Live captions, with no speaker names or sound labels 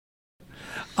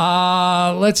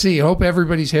Let's see. Hope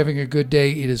everybody's having a good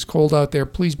day. It is cold out there.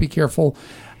 Please be careful.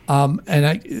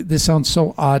 This sounds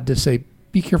so odd to say,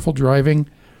 be careful driving.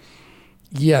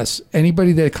 Yes,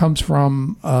 anybody that comes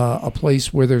from a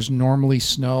place where there's normally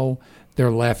snow,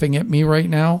 they're laughing at me right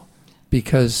now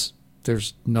because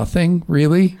there's nothing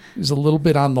really. There's a little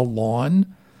bit on the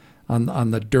lawn,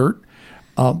 on the dirt.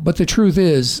 But the truth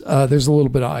is, there's a little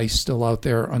bit of ice still out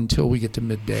there until we get to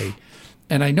midday.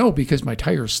 And I know because my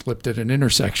tires slipped at an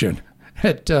intersection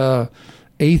at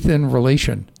 8th and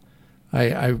Relation.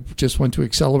 I just went to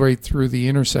accelerate through the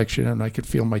intersection and I could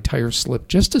feel my tires slip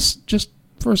just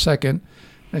for a second.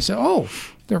 And I said, oh,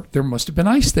 there must have been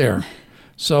ice there.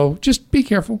 So just be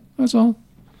careful. That's all.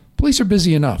 Police are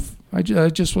busy enough. I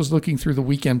just was looking through the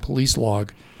weekend police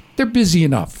log. They're busy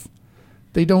enough.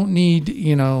 They don't need,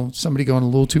 somebody going a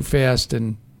little too fast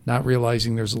and not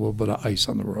realizing there's a little bit of ice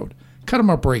on the road. Cut them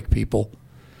a break, people.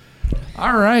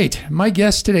 All right. My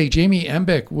guest today, Jamie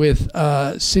Embeck with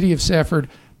City of Safford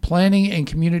Planning and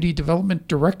Community Development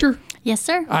Director. Yes,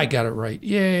 sir. I got it right.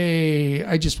 Yay.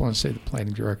 I just want to say the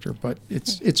planning director, but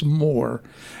it's more.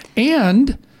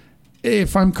 And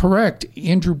if I'm correct,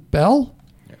 Andrew Bell?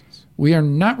 Yes. We are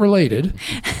not related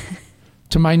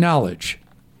to my knowledge.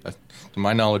 To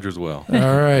my knowledge as well.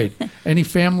 All right. Any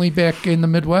family back in the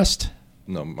Midwest?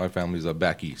 No, my family's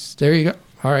back east. There you go.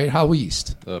 All right. How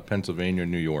east? Pennsylvania,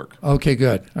 New York. Okay,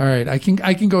 good. All right. I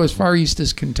can go as far east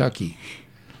as Kentucky.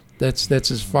 That's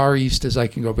as far east as I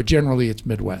can go. But generally, it's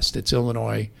Midwest. It's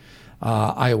Illinois,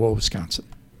 Iowa, Wisconsin.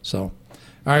 So, all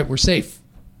right, we're safe.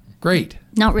 Great.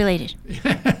 Not related.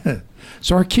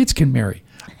 So our kids can marry.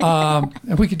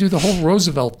 And we could do the whole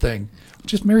Roosevelt thing.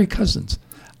 Just marry cousins.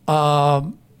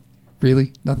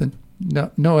 Really? Nothing? No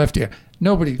FDR.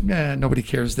 Nobody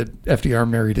cares that FDR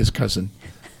married his cousin.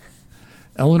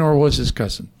 Eleanor was his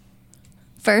cousin.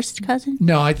 First cousin?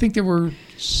 No, I think they were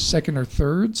second or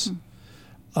thirds.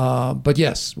 But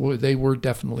yes, they were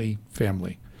definitely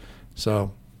family.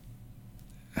 So,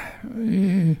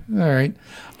 all right.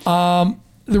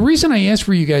 The reason I asked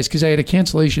for you guys, because I had a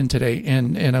cancellation today,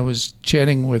 and I was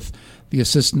chatting with the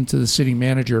assistant to the city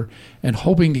manager and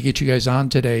hoping to get you guys on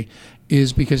today,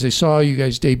 is because I saw you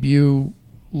guys debut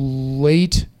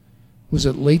late. Was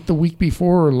it late the week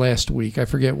before or last week? I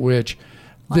forget which.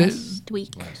 Last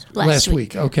week. Last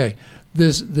week. Okay.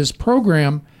 This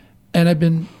program, and I've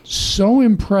been so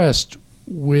impressed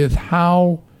with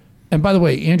how, and by the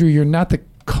way, Andrew, you're not the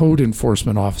code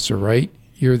enforcement officer, right?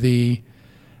 You're the,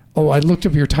 I looked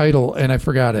up your title and I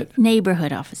forgot it.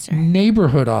 Neighborhood officer.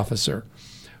 Neighborhood officer,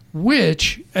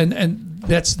 which, and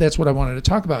that's what I wanted to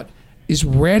talk about, is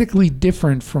radically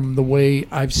different from the way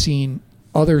I've seen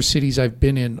other cities I've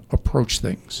been in approach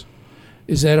things.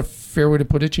 Is that a fair way to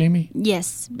put it, Jamie?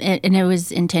 Yes, and it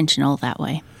was intentional that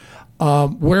way.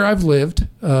 Where I've lived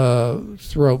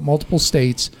throughout multiple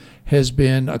states has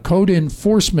been a code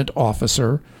enforcement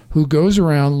officer who goes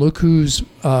around, look who's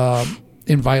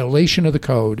in violation of the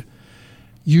code,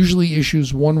 usually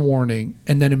issues one warning,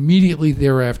 and then immediately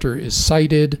thereafter is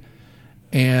cited,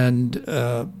 and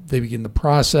they begin the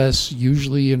process,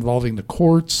 usually involving the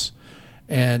courts,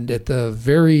 and at the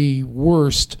very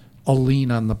worst, a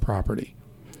lien on the property.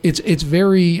 It's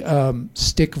very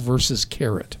stick versus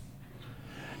carrot.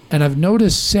 And I've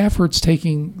noticed Safford's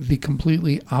taking the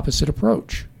completely opposite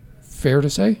approach. Fair to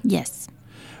say? Yes.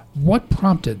 What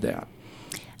prompted that?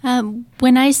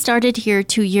 When I started here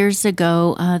 2 years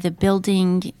ago, the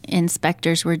building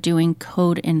inspectors were doing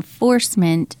code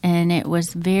enforcement, and it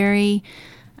was very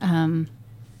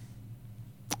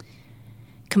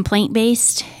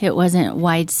complaint-based. It wasn't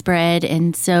widespread.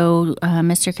 And so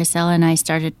Mr. Casella and I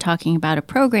started talking about a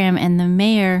program, and the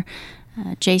mayor,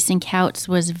 Jason Couts,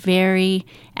 was very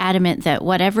adamant that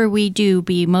whatever we do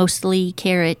be mostly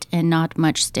carrot and not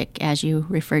much stick, as you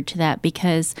referred to that,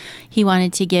 because he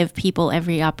wanted to give people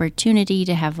every opportunity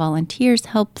to have volunteers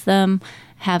help them,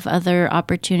 have other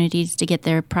opportunities to get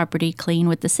their property clean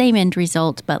with the same end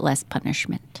result, but less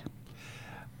punishment.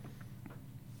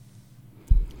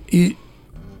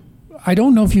 I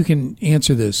don't know if you can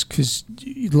answer this because,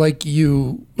 like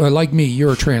me,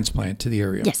 you're a transplant to the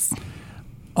area. Yes.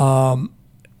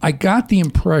 I got the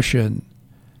impression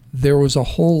there was a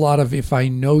whole lot of, if I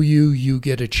know you, you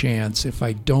get a chance. If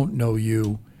I don't know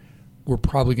you, we're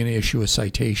probably going to issue a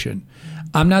citation.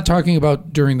 I'm not talking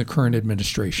about during the current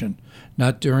administration,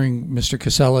 not during Mr.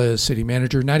 Casella as city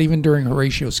manager, not even during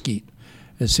Horatio Skeet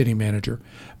as city manager,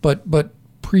 but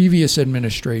previous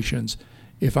administrations.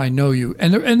 If I know you.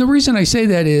 And the reason I say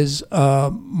that is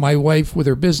my wife with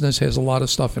her business has a lot of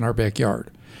stuff in our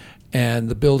backyard. And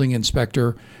the building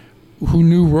inspector who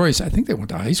knew Royce, I think they went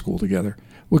to high school together,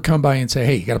 would come by and say,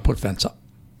 hey, you got to put a fence up.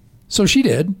 So she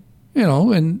did,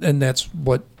 and that's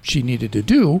what she needed to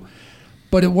do.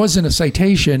 But it wasn't a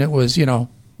citation. It was,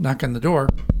 knock on the door.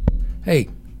 Hey,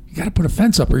 you got to put a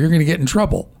fence up or you're going to get in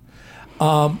trouble.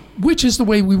 Which is the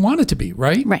way we want it to be,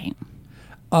 right? Right.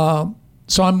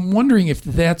 So I'm wondering if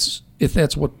that's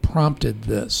what prompted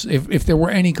this. If there were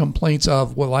any complaints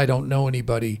of, well, I don't know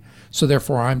anybody, so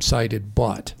therefore I'm cited,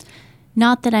 but.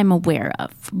 Not that I'm aware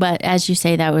of, but as you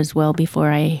say, that was well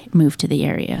before I moved to the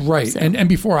area. Right, so. and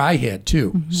before I had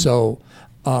too. Mm-hmm. So,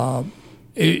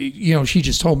 she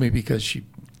just told me because she,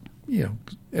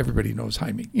 everybody knows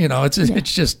Jaime.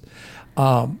 It's just,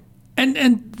 and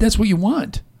that's what you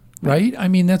want, right? I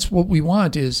mean, that's what we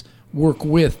want is work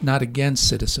with, not against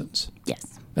citizens. Yes.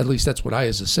 At least that's what I,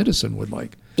 as a citizen, would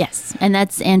like. Yes, and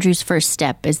that's Andrew's first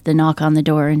step is the knock on the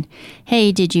door and,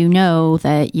 hey, did you know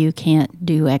that you can't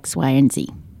do X, Y, and Z?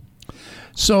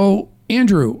 So,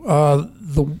 Andrew,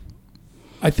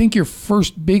 I think your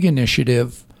first big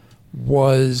initiative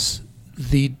was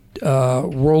the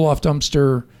roll-off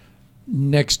dumpster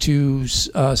next to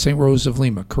St. Rose of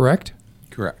Lima, correct?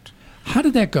 Correct. How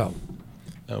did that go?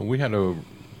 We had a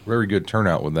very good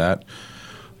turnout with that.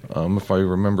 If I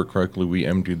remember correctly, we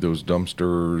emptied those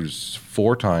dumpsters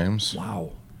 4 times.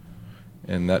 Wow.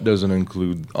 And that doesn't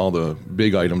include all the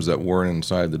big items that weren't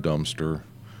inside the dumpster.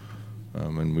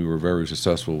 And we were very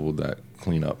successful with that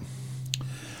cleanup.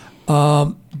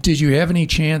 Did you have any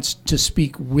chance to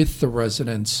speak with the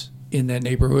residents in that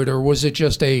neighborhood, or was it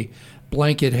just a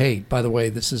blanket, hey, by the way,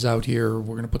 this is out here,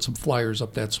 we're going to put some flyers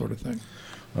up, that sort of thing?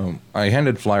 I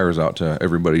handed flyers out to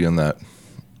everybody in that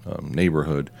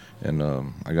neighborhood, and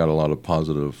I got a lot of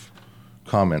positive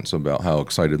comments about how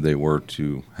excited they were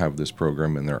to have this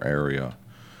program in their area.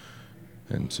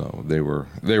 And so they were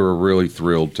really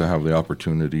thrilled to have the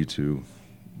opportunity to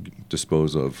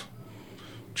dispose of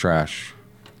trash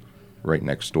right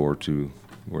next door to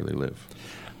where they live.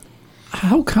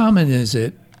 How common is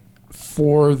it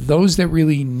for those that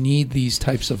really need these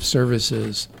types of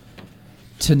services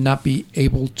to not be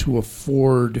able to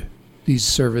afford these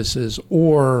services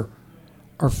or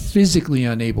are physically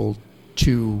unable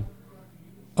to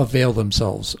avail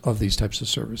themselves of these types of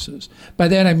services? By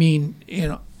that I mean,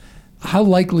 how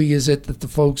likely is it that the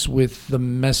folks with the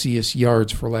messiest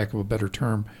yards, for lack of a better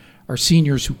term, are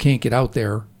seniors who can't get out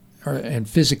there and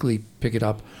physically pick it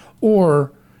up,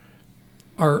 or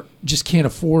are just can't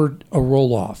afford a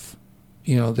roll-off?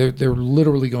 They're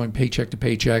literally going paycheck to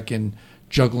paycheck and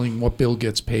juggling what bill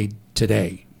gets paid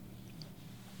today.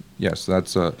 Yes,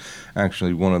 that's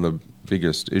actually one of the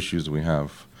biggest issues we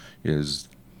have is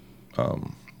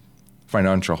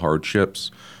financial hardships,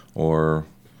 or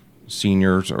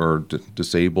seniors or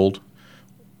disabled,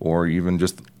 or even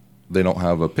just they don't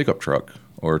have a pickup truck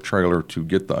or a trailer to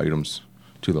get the items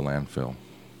to the landfill.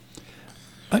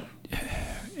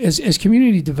 As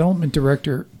community development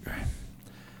director,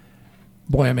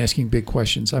 boy, I'm asking big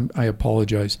questions. I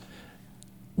apologize.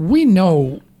 We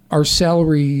know our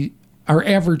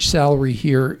average salary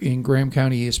here in Graham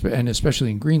County, and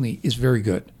especially in Greenlee, is very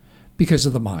good because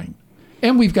of the mine.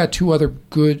 And we've got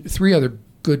three other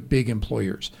good big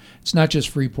employers. It's not just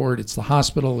Freeport, it's the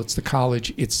hospital, it's the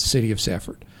college, it's the city of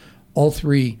Safford. All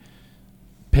three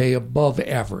pay above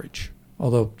average,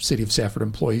 although city of Safford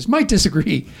employees might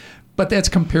disagree, but that's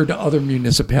compared to other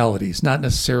municipalities, not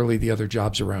necessarily the other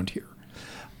jobs around here.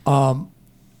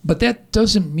 But that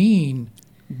doesn't mean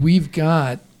we've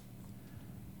got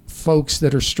folks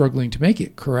that are struggling to make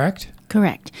it, correct?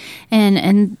 Correct.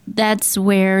 And that's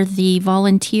where the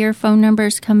volunteer phone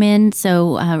numbers come in.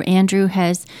 So Andrew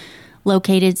has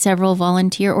located several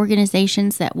volunteer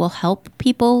organizations that will help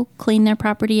people clean their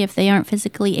property if they aren't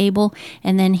physically able.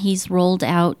 And then he's rolled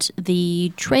out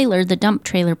the dump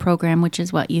trailer program, which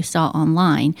is what you saw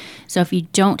online. So if you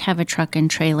don't have a truck and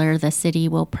trailer, the city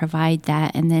will provide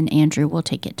that, and then Andrew will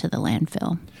take it to the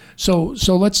landfill. So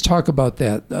let's talk about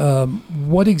that.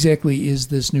 What exactly is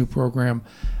this new program?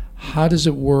 How does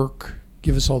it work?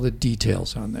 Give us all the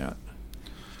details on that.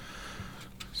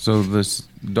 So this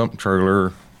dump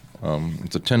trailer,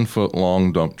 it's a 10-foot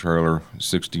long dump trailer,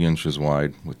 60 inches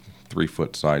wide with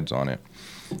 3-foot sides on it.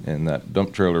 And that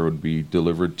dump trailer would be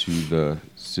delivered to the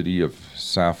city of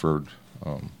Safford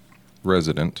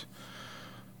resident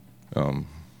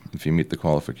if you meet the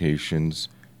qualifications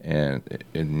and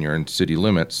you're in city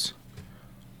limits.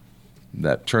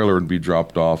 That trailer would be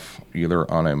dropped off either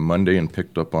on a Monday and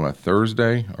picked up on a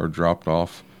Thursday, or dropped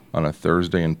off on a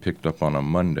Thursday and picked up on a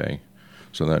Monday.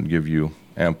 So that'd give you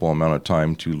ample amount of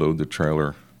time to load the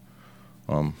trailer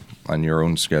on your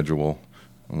own schedule.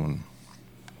 And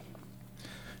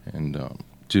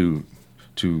to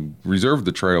reserve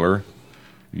the trailer,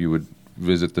 you would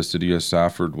visit the City of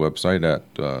Safford website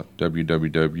at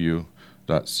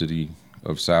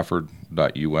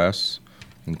www.cityofsafford.us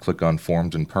and click on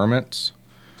Forms and Permits.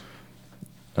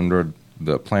 Under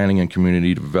the Planning and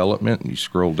Community Development, you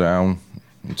scroll down.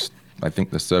 It's, I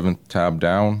think, the 7th tab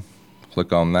down.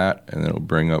 Click on that, and it'll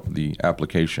bring up the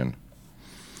application.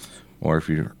 Or if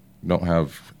you don't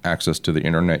have access to the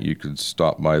internet, you could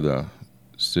stop by the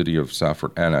City of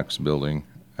Safford Annex building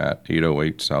at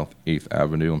 808 South 8th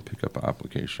Avenue and pick up an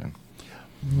application.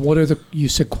 What are you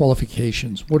said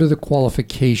qualifications. What are the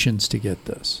qualifications to get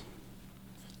this?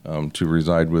 To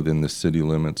reside within the city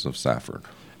limits of Safford.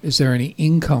 Is there any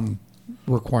income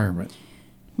requirement?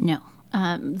 No.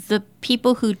 The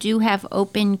people who do have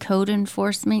open code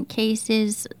enforcement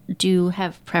cases do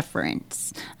have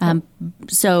preference.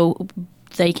 So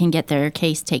they can get their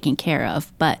case taken care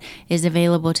of, but is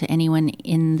available to anyone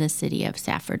in the city of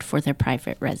Safford for their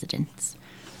private residence.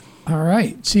 All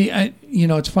right. See,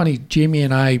 it's funny. Jamie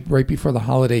and I, right before the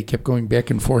holiday, kept going back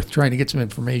and forth trying to get some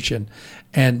information,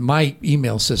 and my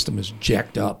email system is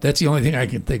jacked up. That's the only thing I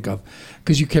can think of,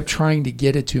 because you kept trying to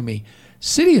get it to me.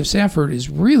 City of Safford is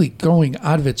really going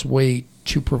out of its way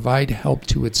to provide help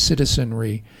to its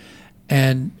citizenry,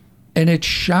 and it's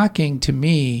shocking to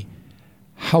me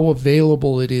how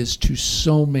available it is to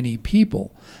so many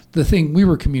people. The thing we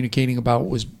were communicating about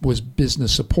was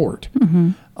business support.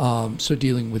 Mm-hmm. So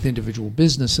dealing with individual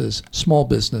businesses, small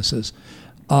businesses,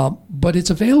 but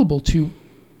it's available to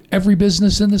every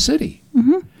business in the city.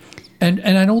 Mm-hmm.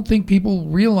 And I don't think people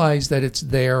realize that it's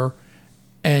there,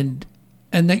 and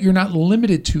that you're not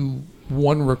limited to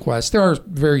one request. There are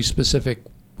very specific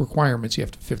requirements. You have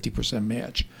to 50%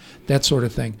 match, that sort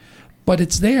of thing. But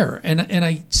it's there. And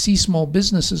I see small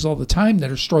businesses all the time that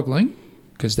are struggling,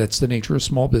 because that's the nature of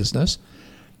small business,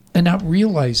 and not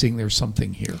realizing there's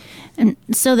something here. And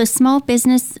so the small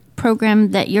business program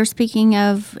that you're speaking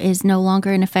of is no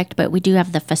longer in effect, but we do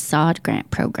have the facade grant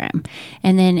program.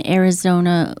 And then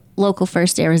Local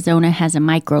First Arizona has a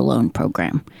microloan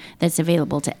program that's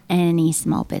available to any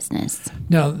small business.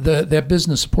 Now, that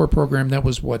business support program, that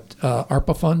was what,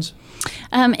 ARPA funds?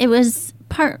 It was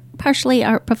partially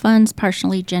ARPA funds,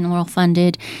 partially general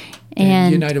funded.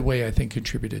 And United Way, I think,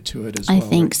 contributed to it as well. I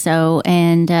think so.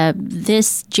 And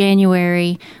this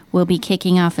January, we'll be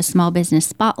kicking off a small business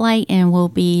spotlight, and we'll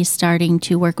be starting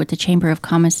to work with the Chamber of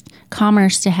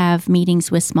Commerce to have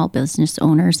meetings with small business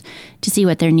owners to see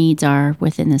what their needs are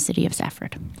within the city of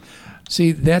Safford.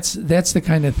 See, that's the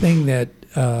kind of thing that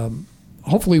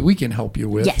hopefully we can help you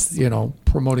with. Yes.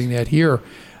 Promoting that here,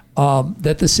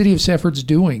 that the city of Safford's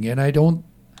doing. And I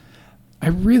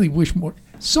really wish more.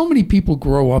 So many people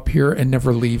grow up here and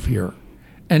never leave here.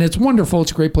 And it's wonderful.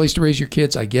 It's a great place to raise your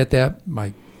kids. I get that.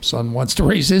 My son wants to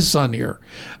raise his son here.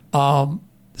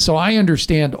 So I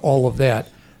understand all of that.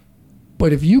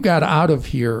 But if you got out of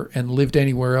here and lived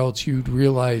anywhere else, you'd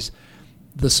realize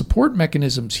the support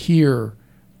mechanisms here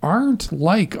aren't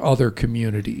like other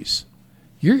communities.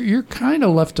 You're kind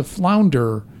of left to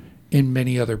flounder in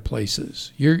many other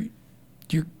places. Because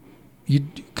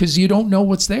you don't know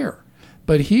what's there.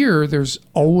 But here, there's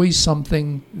always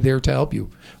something there to help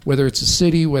you, whether it's a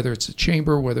city, whether it's a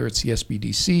chamber, whether it's the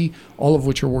SBDC, all of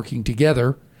which are working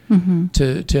together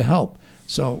to help.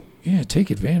 So, yeah,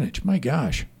 take advantage. My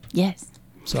gosh. Yes.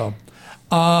 So,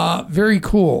 very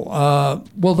cool.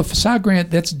 Well, the facade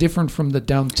grant, that's different from the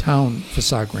downtown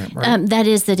facade grant, right? That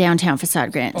is the downtown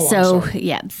facade grant. Oh, so,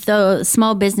 yeah, the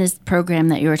small business program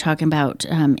that you were talking about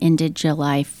ended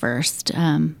July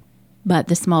 1st, but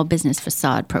the small business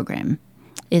facade program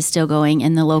is still going,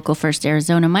 and the Local First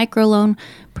Arizona microloan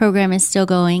program is still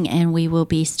going, and we will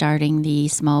be starting the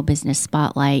small business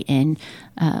spotlight and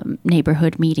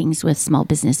neighborhood meetings with small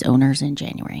business owners in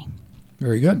January.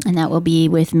 Very good. And that will be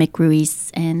with Mick Ruiz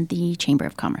and the Chamber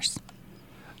of Commerce.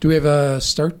 Do we have a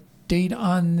start date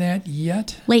on that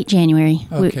yet? Late January.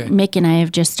 Okay. Mick and I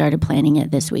have just started planning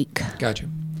it this week. Gotcha.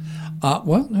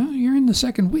 Well, you're in the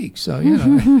second week, so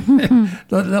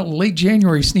that late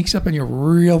January sneaks up on you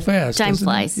real fast. Time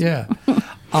flies. Yeah.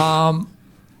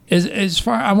 As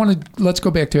far, let's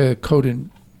go back to code and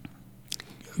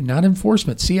not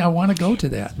enforcement. See, I want to go to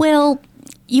that. Well,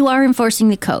 you are enforcing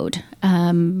the code,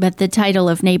 but the title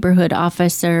of neighborhood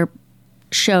officer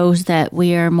shows that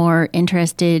we are more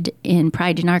interested in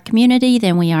pride in our community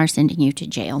than we are sending you to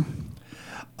jail.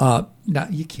 No,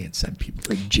 you can't send people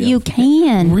to jail. You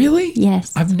can. Really?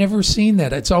 Yes. I've never seen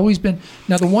that. It's always been...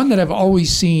 Now, the one that I've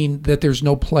always seen that there's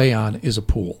no play on is a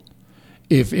pool.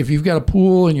 If you've got a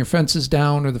pool and your fence is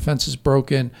down or the fence is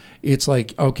broken, it's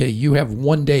like, okay, you have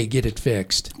one day, get it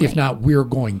fixed. Right. If not, we're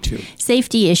going to.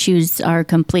 Safety issues are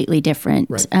completely different.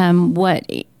 Right.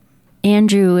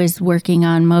 Andrew is working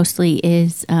on mostly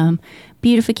is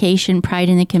beautification, pride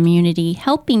in the community,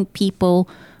 helping people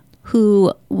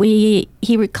who he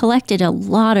collected a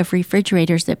lot of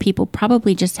refrigerators that people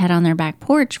probably just had on their back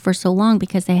porch for so long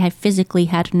because they had physically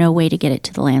had no way to get it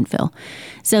to the landfill.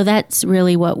 So that's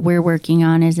really what we're working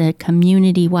on, is a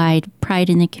community-wide pride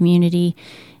in the community,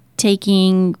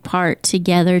 taking part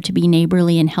together to be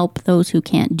neighborly and help those who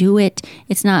can't do it.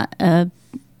 It's not a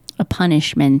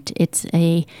punishment. It's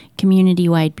a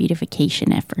community-wide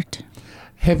beautification effort.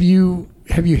 Have you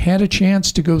had a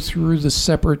chance to go through the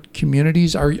separate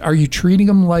communities? Are you treating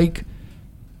them like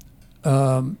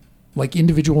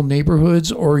individual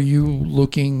neighborhoods, or are you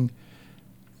looking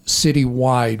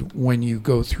citywide when you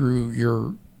go through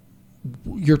your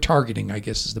targeting, I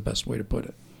guess is the best way to put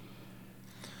it?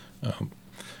 I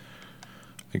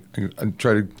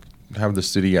try to have the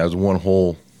city as one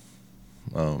whole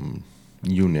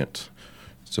unit,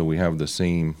 so we have the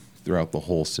same throughout the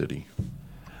whole city.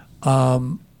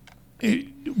 Well,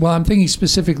 I'm thinking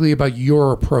specifically about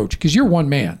your approach, because you're one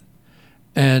man.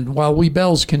 And while we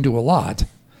Bells can do a lot,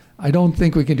 I don't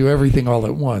think we can do everything all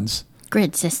at once.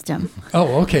 Grid system.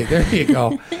 Oh, okay. There you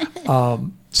go.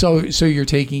 So you're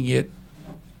taking it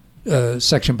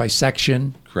section by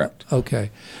section? Correct. Okay.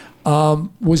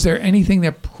 Was there anything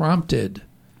that prompted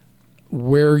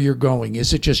where you're going?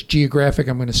 Is it just geographic?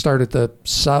 I'm going to start at the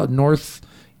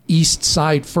northeast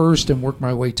side first and work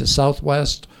my way to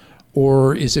southwest?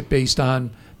 Or is it based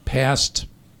on past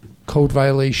code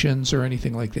violations or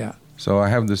anything like that? So I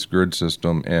have this grid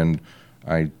system, and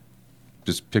I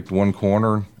just picked one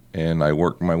corner, and I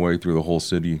worked my way through the whole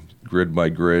city, grid by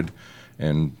grid,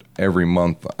 and every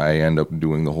month I end up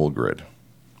doing the whole grid.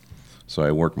 So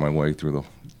I work my way through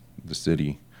the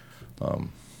city.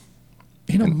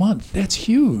 In a month, that's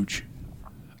huge.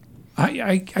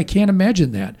 I can't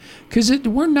imagine that, because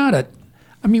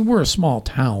we're a small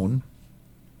town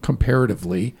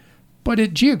comparatively, but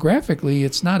geographically,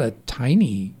 it's not a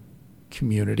tiny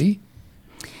community.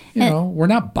 We're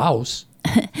not Baus.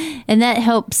 And that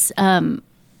helps.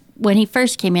 When he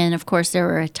first came in, of course, there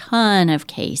were a ton of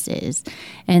cases.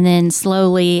 And then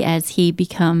slowly, as he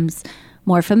becomes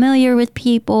more familiar with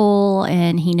people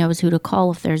and he knows who to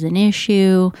call if there's an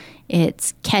issue,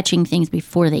 it's catching things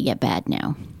before they get bad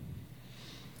now.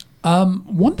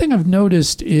 One thing I've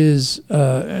noticed is,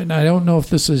 and I don't know if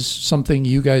this is something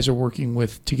you guys are working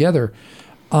with together,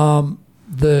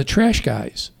 the trash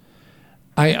guys.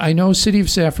 I know City of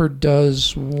Safford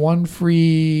does one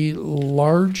free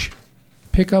large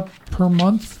pickup per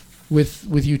month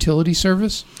with utility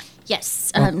service.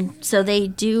 Yes. So they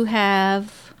do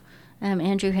have,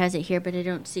 Andrew has it here, but I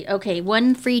don't see. Okay,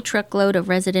 one free truckload of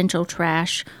residential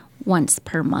trash once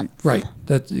per month. Right.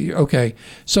 Okay.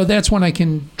 So that's when I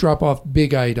can drop off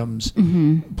big items,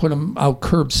 put them out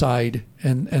curbside,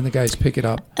 and the guys pick it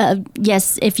up.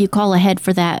 Yes, if you call ahead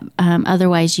for that.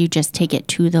 Otherwise, you just take it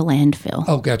to the landfill.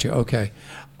 Oh, gotcha. Okay.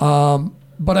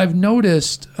 But I've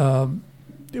noticed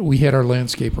we had our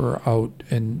landscaper out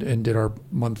and did our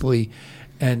monthly,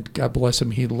 and God bless him,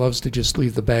 he loves to just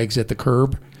leave the bags at the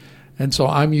curb. And so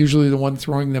I'm usually the one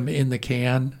throwing them in the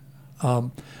can.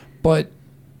 But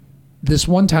this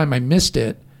one time I missed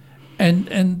it,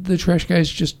 and the trash guys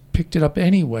just picked it up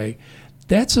anyway.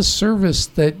 That's a service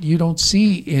that you don't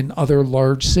see in other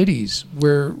large cities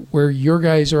where your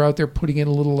guys are out there putting in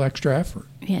a little extra effort.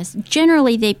 Yes.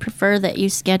 Generally, they prefer that you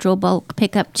schedule bulk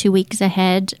pickup 2 weeks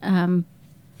ahead,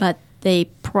 but they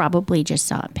probably just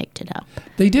saw it, picked it up.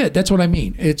 They did. That's what I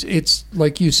mean. It's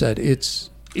like you said, it's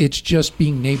just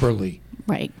being neighborly.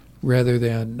 Right. Rather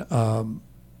than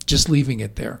just leaving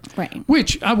it there. Right.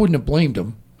 Which I wouldn't have blamed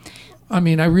them. I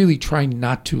mean, I really try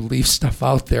not to leave stuff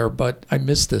out there, but I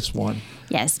missed this one.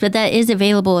 Yes, but that is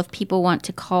available if people want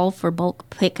to call for bulk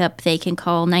pickup. They can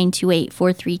call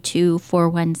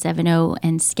 928-432-4170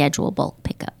 and schedule bulk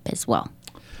pickup as well.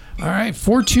 All right,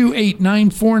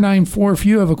 428-9494. If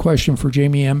you have a question for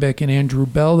Jamie Ambeck and Andrew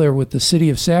Bell, they're with the City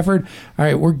of Safford. All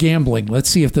right, we're gambling. Let's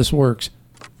see if this works.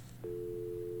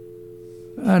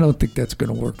 I don't think that's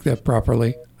going to work that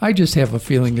properly. I just have a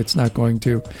feeling it's not going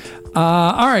to.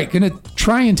 All right, going to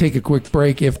try and take a quick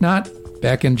break. If not,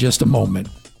 back in just a moment.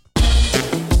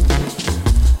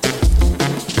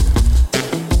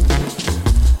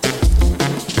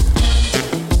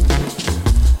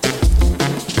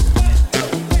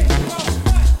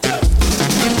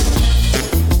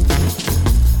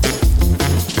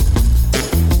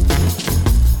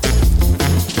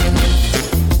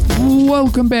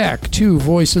 Welcome back to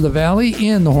Voice of the Valley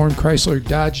in the Horn Chrysler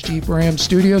Dodge Jeep Ram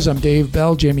Studios. I'm Dave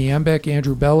Bell. Jamie Ambeck.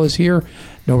 Andrew Bell is here.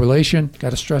 No relation. Got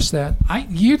to stress that.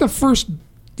 You're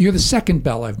the second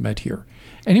Bell I've met here.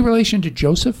 Any relation to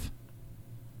Joseph?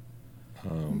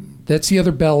 That's the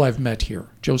other Bell I've met here,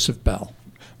 Joseph Bell.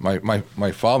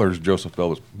 My father's Joseph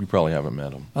Bell. You probably haven't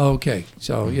met him. Okay,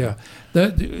 so yeah.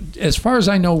 As far as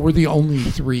I know, we're the only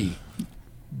 3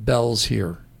 Bells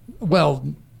here.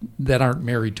 Well, that aren't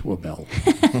married to a Bell.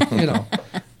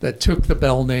 That took the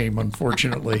Bell name,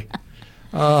 unfortunately.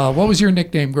 What was your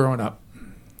nickname growing up?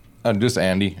 Just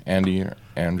Andy or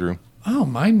Andrew. Oh,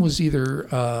 mine was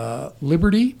either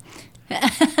Liberty.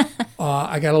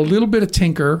 I got a little bit of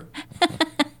Tinker.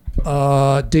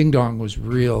 Ding Dong was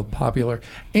real popular.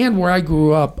 And where I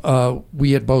grew up,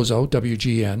 we had Bozo,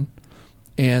 WGN.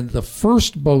 And the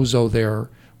first Bozo there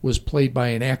was played by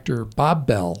an actor, Bob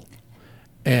Bell.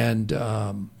 And,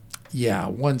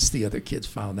 once the other kids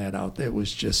found that out, it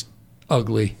was just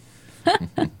ugly.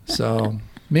 So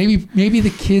maybe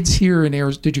the kids here in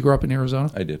Arizona, did you grow up in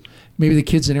Arizona? I did. Maybe the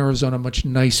kids in Arizona are much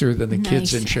nicer than the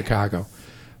kids in Chicago.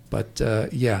 But,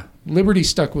 Liberty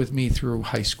stuck with me through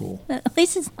high school. At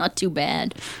least it's not too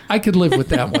bad. I could live with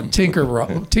that one. Tinker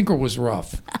was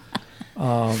rough.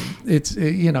 It's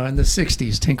in the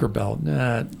 60s, Tinkerbell,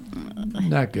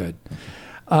 not good.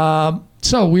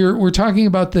 So we're talking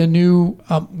about the new,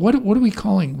 what are we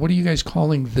calling, what are you guys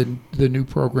calling the new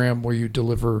program where you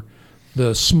deliver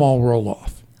the small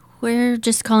roll-off? We're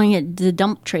just calling it the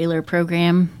dump trailer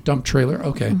program. Dump trailer,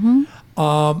 okay.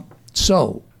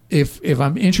 So if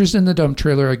I'm interested in the dump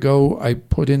trailer, I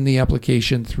put in the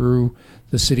application through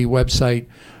the city website.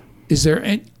 Is there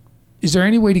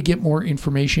any way to get more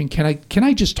information? Can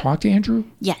I just talk to Andrew?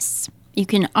 Yes. You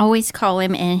can always call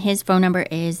him, and his phone number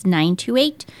is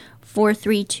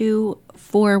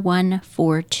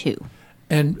 928-432-4142.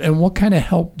 And what kind of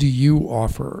help do you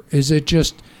offer? Is it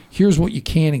just here's what you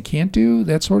can and can't do,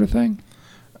 that sort of thing?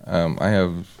 I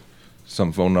have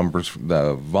some phone numbers for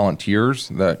the volunteers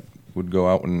that would go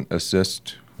out and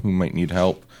assist who might need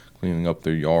help cleaning up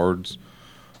their yards.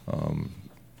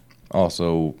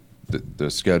 Also, the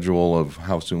schedule of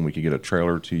how soon we could get a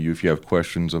trailer to you if you have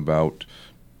questions about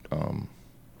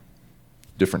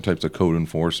different types of code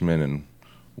enforcement and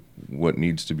what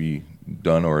needs to be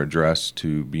done or addressed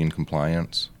to be in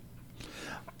compliance.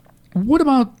 What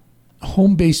about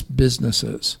home-based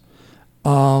businesses?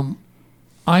 I'm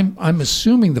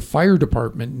assuming the fire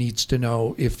department needs to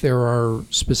know if there are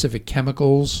specific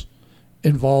chemicals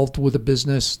involved with a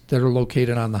business that are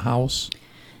located on the house.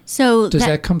 So does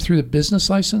that come through the business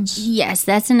license? Yes,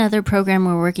 that's another program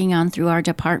we're working on through our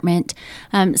department.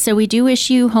 So we do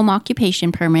issue home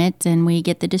occupation permits, and we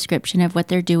get the description of what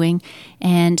they're doing.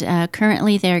 And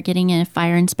currently they're getting a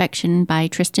fire inspection by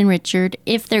Tristan Richard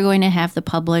if they're going to have the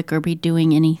public or be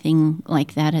doing anything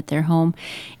like that at their home.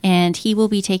 And he will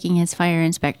be taking his Fire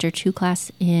Inspector 2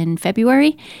 class in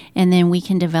February, and then we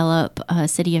can develop a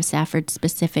City of Safford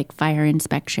specific fire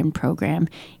inspection program.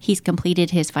 He's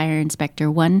completed his Fire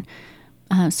Inspector 1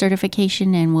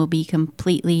 certification and will be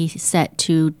completely set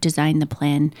to design the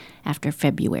plan after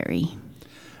February.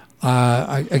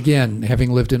 Again,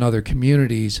 having lived in other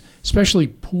communities, especially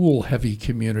pool-heavy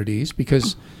communities,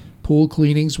 because pool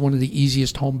cleaning is one of the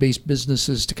easiest home-based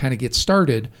businesses to kind of get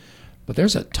started, but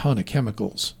there's a ton of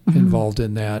chemicals involved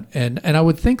in that. And I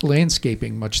would think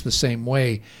landscaping much the same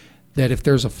way, that if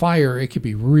there's a fire, it could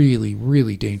be really,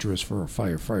 really dangerous for a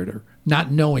firefighter,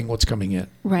 not knowing what's coming in,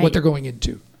 what they're going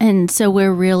into. And so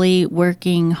we're really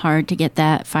working hard to get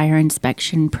that fire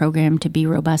inspection program to be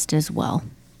robust as well.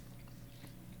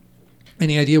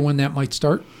 Any idea when that might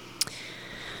start?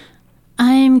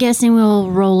 I'm guessing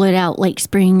we'll roll it out late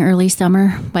spring, early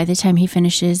summer by the time he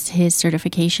finishes his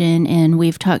certification. And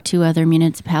we've talked to other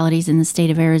municipalities in the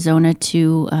state of Arizona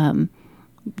to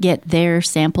get their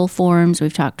sample forms.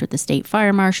 We've talked with the state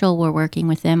fire marshal. We're working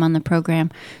with them on the program.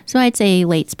 So I'd say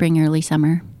late spring, early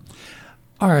summer.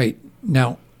 All right.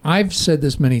 Now, I've said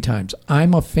this many times.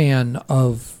 I'm a fan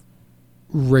of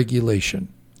regulation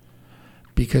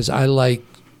because I like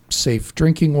safe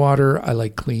drinking water. I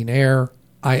like clean air.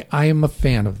 I am a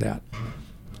fan of that.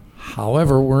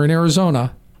 However, we're in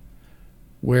Arizona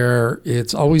where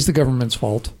it's always the government's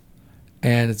fault.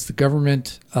 And it's the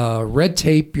government red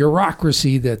tape,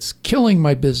 bureaucracy that's killing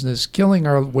my business, killing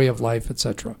our way of life,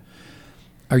 etc.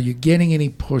 Are you getting any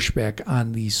pushback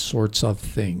on these sorts of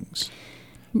things?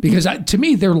 Because to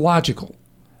me, they're logical.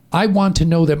 I want to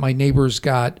know that my neighbor's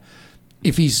got,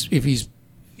 if he's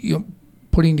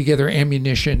putting together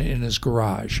ammunition in his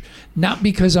garage, not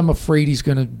because I'm afraid he's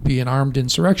going to be an armed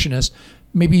insurrectionist.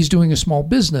 Maybe he's doing a small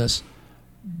business,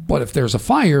 but if there's a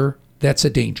fire, that's a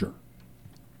danger.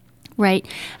 Right.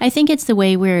 I think it's the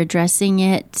way we're addressing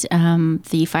it.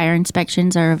 The fire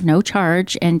inspections are of no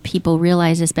charge, and people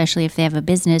realize, especially if they have a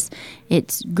business,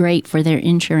 it's great for their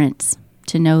insurance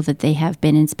to know that they have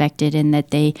been inspected and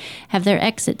that they have their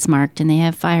exits marked and they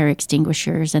have fire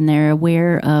extinguishers and they're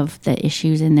aware of the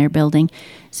issues in their building.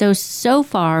 So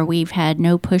far, we've had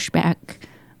no pushback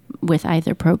with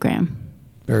either program.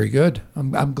 Very good.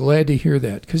 I'm glad to hear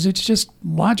that because it's just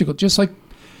logical. Just like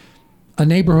a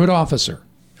neighborhood officer.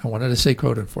 I wanted to say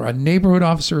code for a neighborhood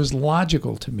officer is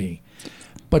logical to me,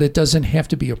 but it doesn't have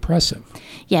to be oppressive.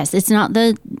 Yes, it's not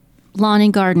the lawn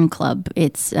and garden club.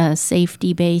 It's a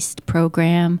safety-based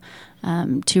program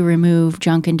to remove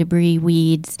junk and debris,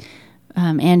 weeds.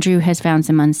 Andrew has found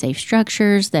some unsafe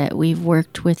structures that we've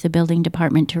worked with the building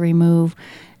department to remove.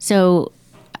 So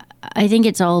I think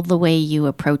it's all the way you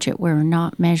approach it. We're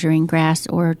not measuring grass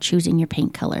or choosing your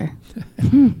paint color.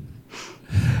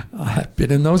 I've been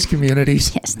in those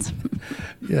communities. Yes.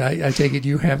 Yeah, I take it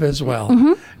you have as well.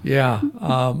 Mm-hmm. Yeah,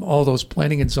 all those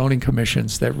planning and zoning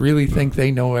commissions that really think they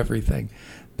know everything.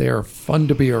 They are fun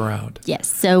to be around.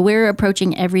 Yes, so we're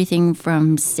approaching everything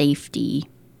from safety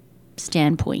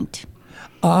standpoint.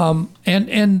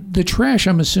 And the trash,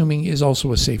 I'm assuming, is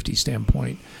also a safety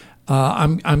standpoint.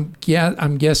 I'm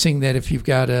guessing that if you've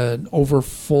got an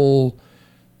overfull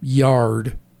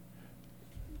yard,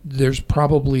 there's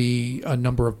probably a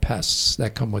number of pests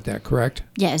that come with that, correct?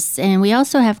 Yes, and we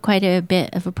also have quite a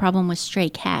bit of a problem with stray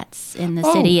cats in the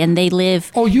city, and they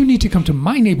live... Oh, you need to come to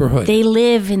my neighborhood. They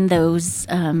live in those...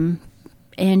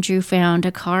 Andrew found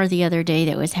a car the other day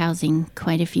that was housing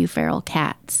quite a few feral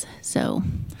cats, so...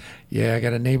 Yeah, I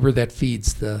got a neighbor that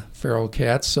feeds the feral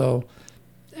cats, so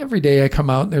every day I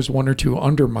come out and there's one or two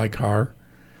under my car.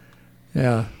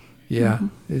 Yeah. Mm-hmm.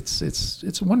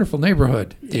 It's a wonderful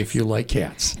neighborhood if you like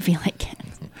cats. If you like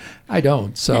cats. I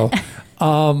don't, so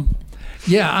but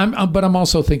I'm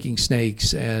also thinking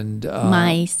snakes and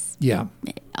mice. Yeah.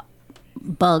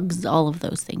 Bugs, all of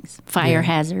those things. Fire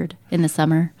hazard in the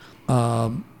summer.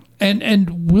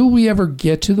 And will we ever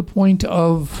get to the point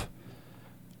of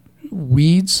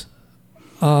weeds?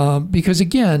 Because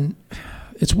again,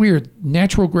 it's weird.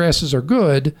 Natural grasses are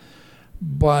good,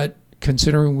 but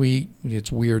considering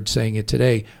it's weird saying it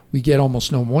today, we get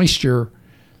almost no moisture,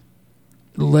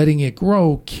 letting it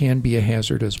grow can be a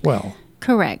hazard as well.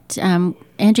 Correct.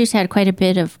 Andrew's had quite a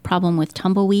bit of problem with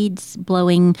tumbleweeds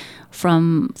blowing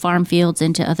from farm fields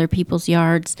into other people's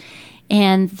yards.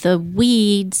 And the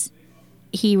weeds,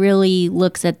 he really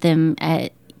looks at them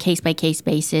at case-by-case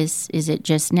basis. Is it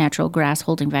just natural grass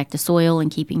holding back the soil and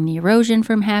keeping the erosion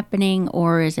from happening?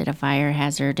 Or is it a fire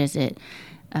hazard? Is it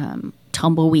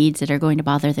tumbleweeds that are going to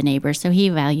bother the neighbors? So he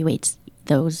evaluates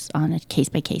those on a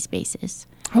case-by-case basis.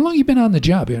 How long have you been on the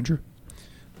job, Andrew?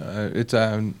 It's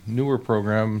a newer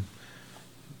program,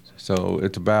 so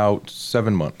it's about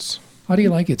 7 months. How do you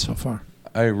like it so far?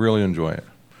 I really enjoy it.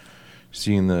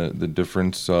 Seeing the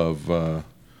difference of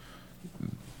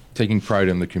taking pride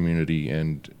in the community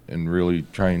and really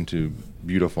trying to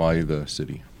beautify the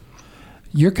city.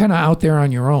 You're kind of out there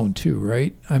on your own too,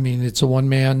 right? I mean, it's a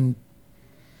one-man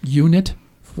unit.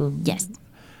 Yes.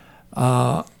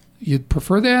 You'd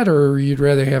prefer that, or you'd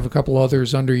rather have a couple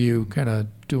others under you kind of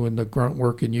doing the grunt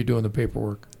work and you doing the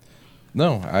paperwork?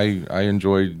 No, I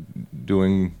enjoy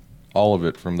doing all of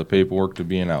it, from the paperwork to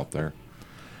being out there.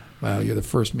 Wow, you're the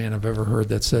first man I've ever heard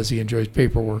that says he enjoys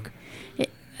paperwork.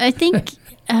 I think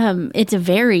it's a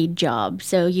varied job,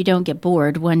 so you don't get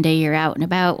bored. One day you're out and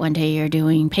about, one day you're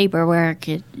doing paperwork.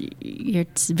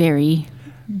 It's very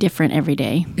different every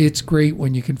day. It's great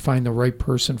when you can find the right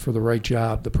person for the right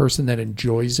job, the person that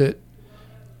enjoys it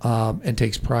and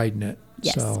takes pride in it.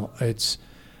 Yes. So it's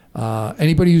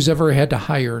anybody who's ever had to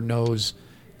hire knows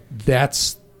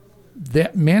that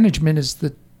management is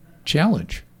the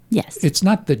challenge. Yes. It's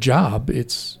not the job,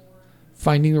 it's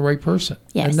finding the right person.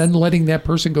 Yes. And then letting that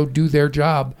person go do their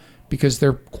job because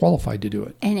they're qualified to do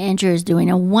it. And Andrew is doing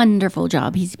a wonderful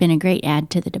job. He's been a great add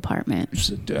to the department.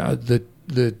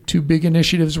 The two big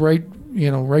initiatives right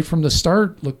from the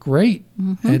start look great.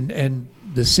 Mm-hmm. And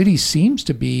the city seems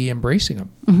to be embracing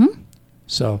them. Mm-hmm.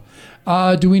 So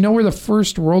do we know where the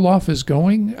first roll-off is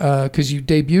going? Because you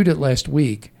debuted it last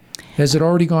week. Has it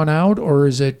already gone out, or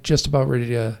is it just about ready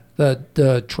to...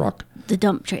 The truck? The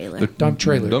dump trailer. The dump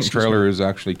trailer is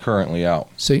actually currently out.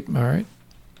 See? All right.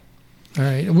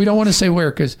 And we don't want to say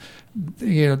where, because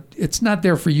it's not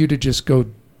there for you to just go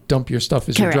dump your stuff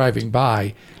as Correct. You're driving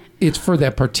by. It's for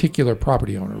that particular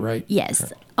property owner, right? Yes.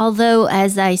 Correct. Although,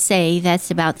 as I say,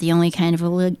 that's about the only kind of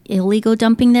illegal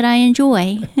dumping that I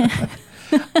enjoy.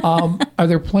 Are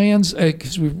there plans,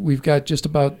 because we've got just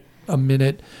about a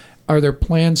minute, are there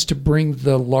plans to bring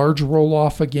the large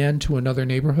roll-off again to another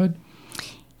neighborhood?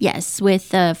 Yes,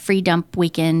 with Free Dump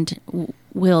Weekend,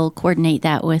 we'll coordinate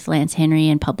that with Lance Henry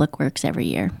and Public Works every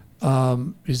year.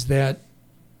 Is that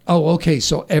Oh, okay.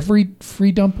 So every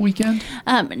free dump weekend?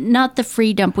 Not the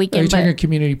free dump Are you weekend, talking but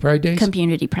Community Pride Days?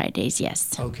 Community Pride Days,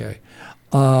 yes. Okay.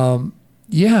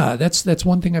 Yeah, that's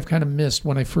one thing I've kind of missed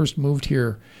when I first moved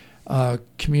here.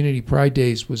 Community Pride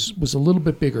Days was a little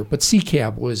bit bigger, but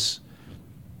CCAB was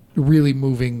really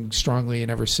moving strongly,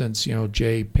 and ever since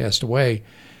Jay passed away,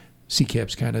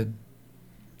 CCAB's kind of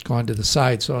gone to the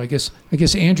side. So I guess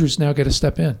Andrew's now got to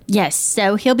step in. Yes,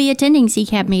 so he'll be attending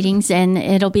CCAB meetings, and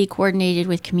it'll be coordinated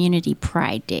with Community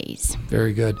Pride Days.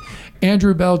 Very good.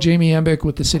 Andrew Bell, Jamie Ambeck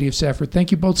with the City of Safford,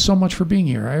 thank you both so much for being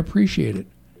here. I appreciate it.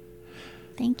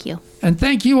 Thank you. And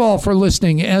thank you all for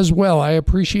listening as well. I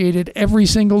appreciate it every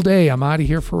single day. I'm out of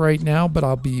here for right now, but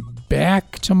I'll be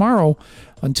back tomorrow.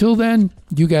 Until then,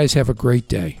 you guys have a great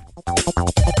day.